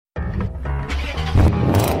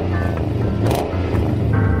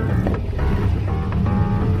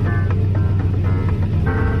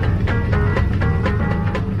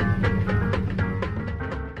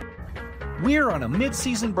We're on a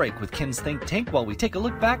mid-season break with Ken's Think Tank while we take a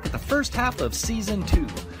look back at the first half of Season 2.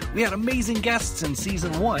 We had amazing guests in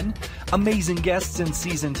Season 1, amazing guests in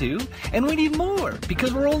Season 2, and we need more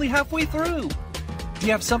because we're only halfway through. Do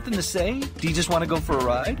you have something to say? Do you just want to go for a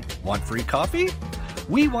ride? Want free coffee?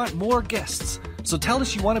 We want more guests, so tell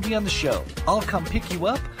us you want to be on the show. I'll come pick you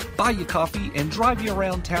up, buy you coffee, and drive you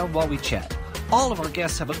around town while we chat. All of our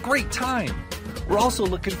guests have a great time. We're also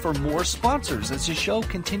looking for more sponsors as the show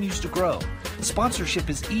continues to grow. Sponsorship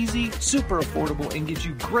is easy, super affordable, and gives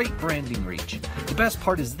you great branding reach. The best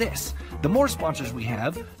part is this: the more sponsors we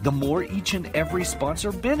have, the more each and every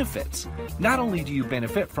sponsor benefits. Not only do you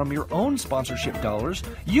benefit from your own sponsorship dollars,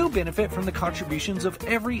 you benefit from the contributions of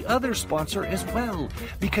every other sponsor as well,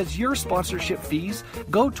 because your sponsorship fees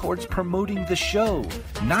go towards promoting the show,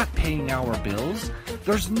 not paying our bills.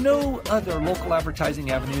 There's no other local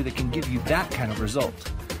advertising avenue that can give you that kind of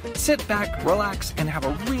result. Sit back, relax, and have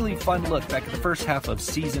a really fun look back at the first half of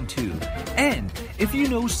Season 2. And if you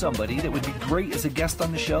know somebody that would be great as a guest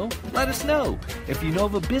on the show, let us know. If you know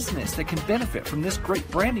of a business that can benefit from this great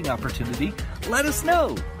branding opportunity, let us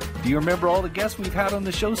know. Do you remember all the guests we've had on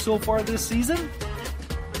the show so far this season?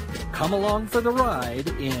 Come along for the ride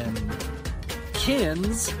in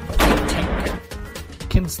Ken's Think Tank.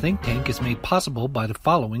 Ken's Think Tank is made possible by the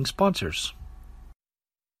following sponsors.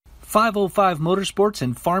 505 Motorsports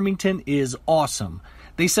in Farmington is awesome.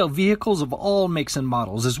 They sell vehicles of all makes and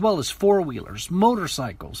models, as well as four-wheelers,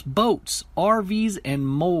 motorcycles, boats, RVs, and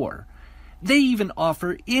more. They even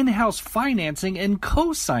offer in-house financing and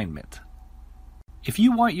co-signment. If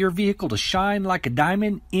you want your vehicle to shine like a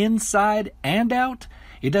diamond inside and out,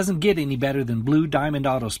 it doesn't get any better than Blue Diamond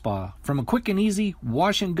Auto Spa. From a quick and easy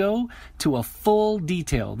wash and go to a full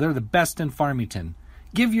detail, they're the best in Farmington.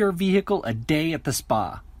 Give your vehicle a day at the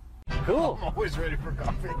spa. Cool. I'm always ready for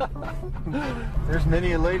coffee. There's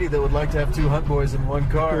many a lady that would like to have two hunt boys in one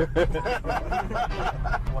car.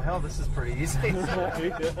 Well, hell, this is pretty easy. Dude.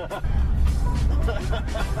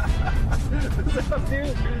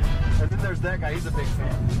 And then there's that guy. He's a big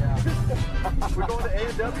fan. Yeah. We're going to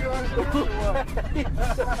A&W on it or what?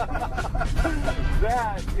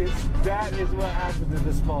 That is what happens in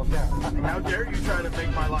this small town. How dare you try to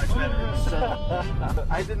make my life better?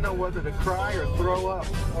 I didn't know whether to cry or throw up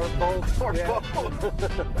or both. Or both.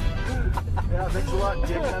 Yeah, thanks a lot,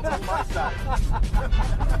 Jim. That's on my side.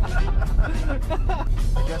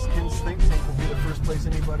 I guess Ken's Think Tank will be the first place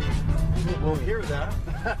anybody will hear that.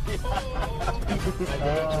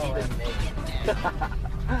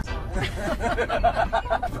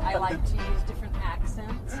 I like to use different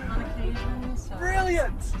accents on occasion, so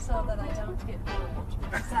Brilliant! So that I don't get bored,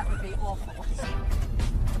 because that would be awful.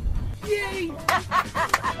 Yay!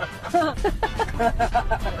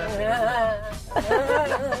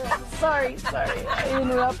 Sorry, I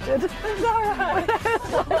interrupted. It's all right.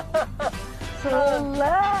 So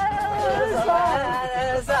let's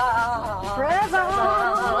present.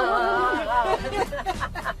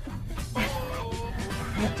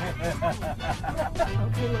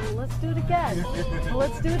 Okay, well, let's do it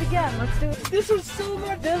again. This was so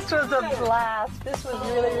much. This was a blast. This was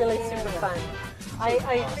really, really super fun. I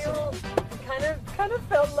feel kind of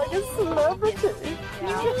felt like a celebrity. So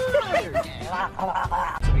I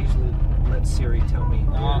usually let Siri tell me.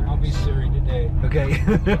 I'll be Siri today. Okay.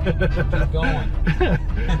 Keep going.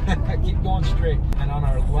 Keep going straight. And on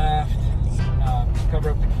our left,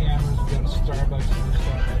 cover up the cameras. We got a Starbucks.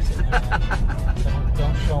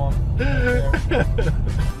 Don't show them.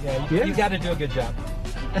 Yeah, you got to do a good job.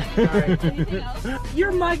 All right.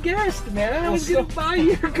 You're my guest, man. I was going to buy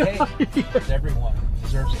your coffee. Hey, everyone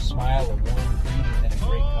deserves a smile, a warm greeting, and a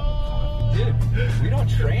great cup of coffee. Dude, we don't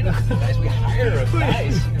train them guys. We hire them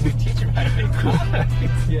guys, and we teach them how to make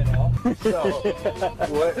coffee. You know. So,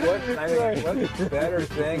 what better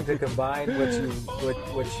thing to combine what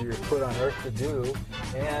you're put on earth to do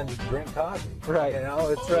and drink coffee? Right. You know,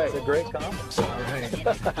 it's a great combo. All right.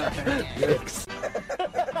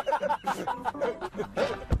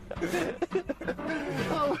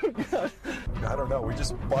 Oh my God. I don't know. We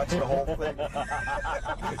just watched the whole thing.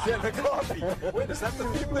 Get the coffee. Wait, is that the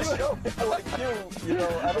theme of the show? Like you know,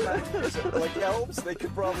 I don't know. Like elves, they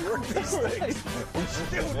could probably work these things.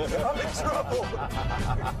 Shoot, I'm in trouble.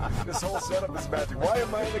 This whole setup is magic. Why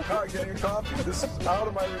am I in the car getting a coffee? This is out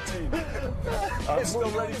of my routine. I'm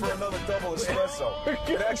still ready for another double espresso.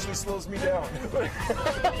 It actually slows me down.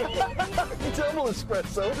 Double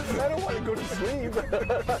espresso? I don't want to go to sleep.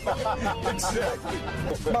 Exactly.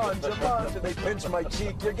 Manja, they pinch my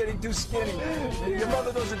cheek. You're getting too skinny. Your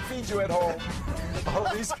mother doesn't feed you at home. All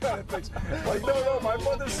these kind of things. Like, no, my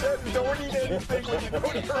mother said don't eat anything when you go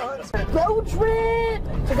to your aunt's. Road trip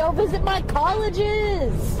to go visit my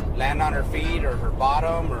colleges. Land on her feet or her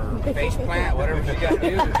bottom or face plant, whatever she got to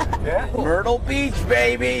do. Yeah? Myrtle Beach,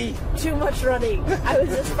 baby. Too much running. I was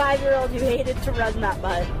this 5-year-old who hated to run that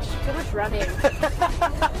much. Too much running.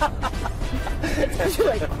 It's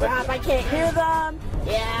like, crap, I can't hear them.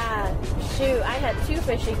 Yeah, shoot, I had 2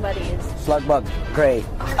 fishing buddies. Slug bug, great.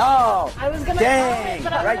 Oh, I was gonna dang,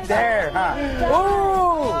 but I right was there, huh?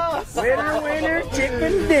 Ooh, winner,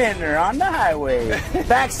 chicken dinner on the highway.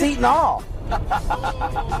 Back seat and all.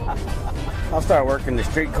 I'll start working the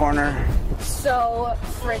street corner. So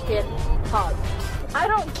freaking pumped. I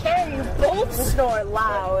don't care, you both snore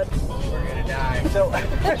loud. We're gonna die.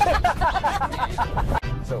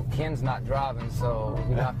 So Ken's not driving, so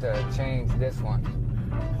we have to change this one.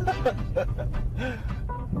 I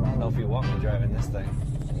don't know if you want me driving this thing.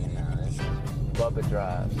 No, this is Bubba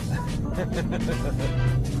drives.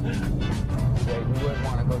 Yeah, you wouldn't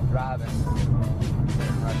want to go driving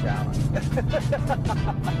in rush hour.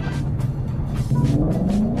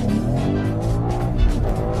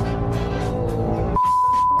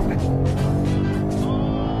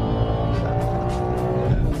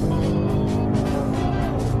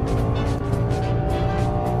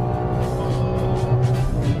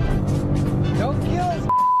 Don't kill us.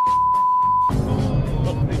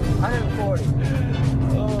 140.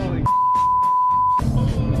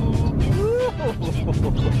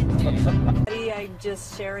 Holy I'm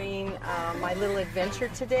just sharing my little adventure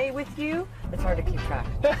today with you. It's hard to keep track.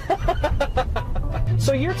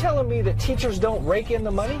 So you're telling me that teachers don't rake in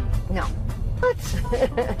the money? No. What?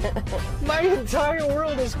 My entire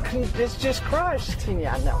world is just crushed.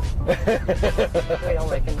 Yeah, no. We don't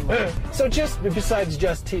rake in the money. So just besides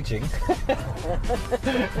just teaching,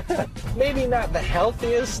 maybe not the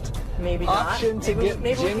healthiest Maybe option not. to get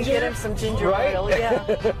maybe we can ginger? get him some ginger Right? oil. Yeah.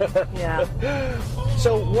 Yeah.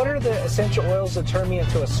 So what are the essential oils that turn me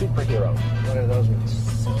into a superhero? What are those ones?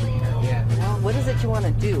 Superhero. Yeah. Well, what is it you want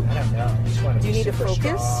to do? I don't know. I just want to Do you be need to super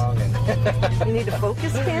focus? strong and You need a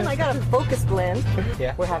focus pen? I got a focus blend.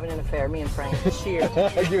 Yeah. We're having an affair, me and Frank. Cheers.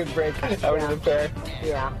 you would break having an affair.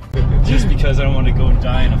 Yeah. Just because I don't want to go and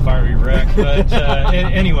die in a fiery wreck. But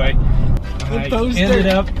anyway, I ended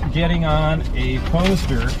up getting on a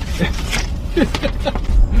poster.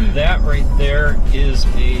 That right there is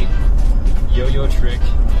a yo-yo trick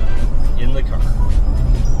in the car.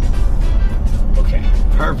 Okay.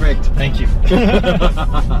 Perfect. Thank you.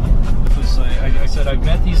 I said I've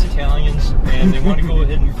met these Italians and they want to go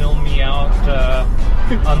ahead and film me out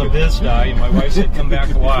on the BizDi. And my wife said come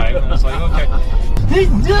back live, and I was like, okay. Hey,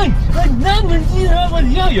 Doug, I'm not going to see that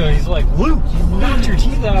with yo-yo. And he's like, Luke, you knocked your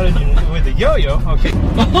teeth out with a yo-yo. Okay.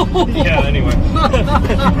 Yeah. Anyway.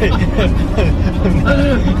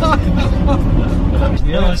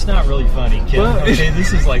 You know, it's not really funny, kid. Okay,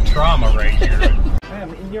 this is like trauma right here. I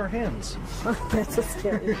am in your hands. That's so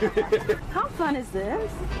scary. How fun is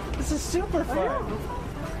this? This is super fun.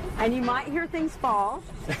 And you might hear things fall.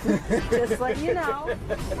 Just let you know.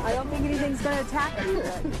 I don't think anything's going to attack you.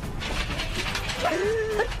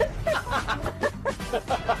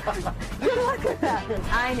 Good luck with that.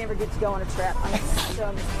 I never get to go on a trip. I'm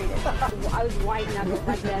so mistreated. I was white knuckled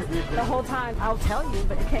like this the whole time. I'll tell you,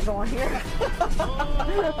 but you can't go on here.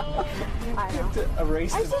 I know. To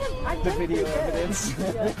erase I've the done video pretty good. evidence.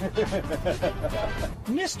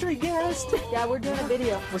 Mystery guest. Yeah, we're doing a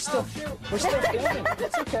video. We're still filming.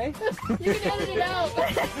 It's okay. You can edit it out.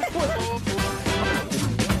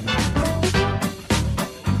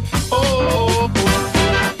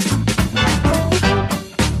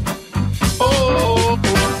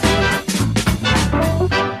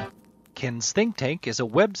 Ken's Think Tank is a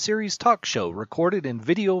web series talk show recorded in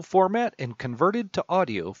video format and converted to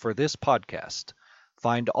audio for this podcast.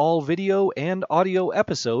 Find all video and audio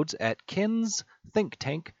episodes at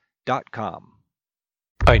kensthinktank.com.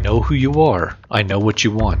 I know who you are. I know what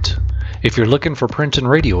you want. If you're looking for print and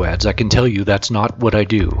radio ads, I can tell you that's not what I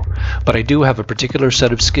do. But I do have a particular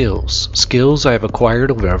set of skills. Skills I have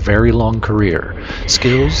acquired over a very long career.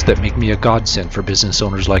 Skills that make me a godsend for business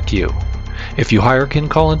owners like you. If you hire Ken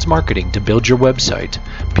Collins Marketing to build your website,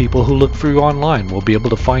 people who look for you online will be able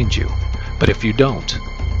to find you. But if you don't,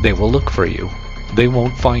 they will look for you. They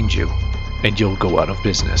won't find you. And you'll go out of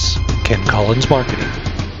business.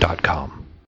 KenCollinsMarketing.com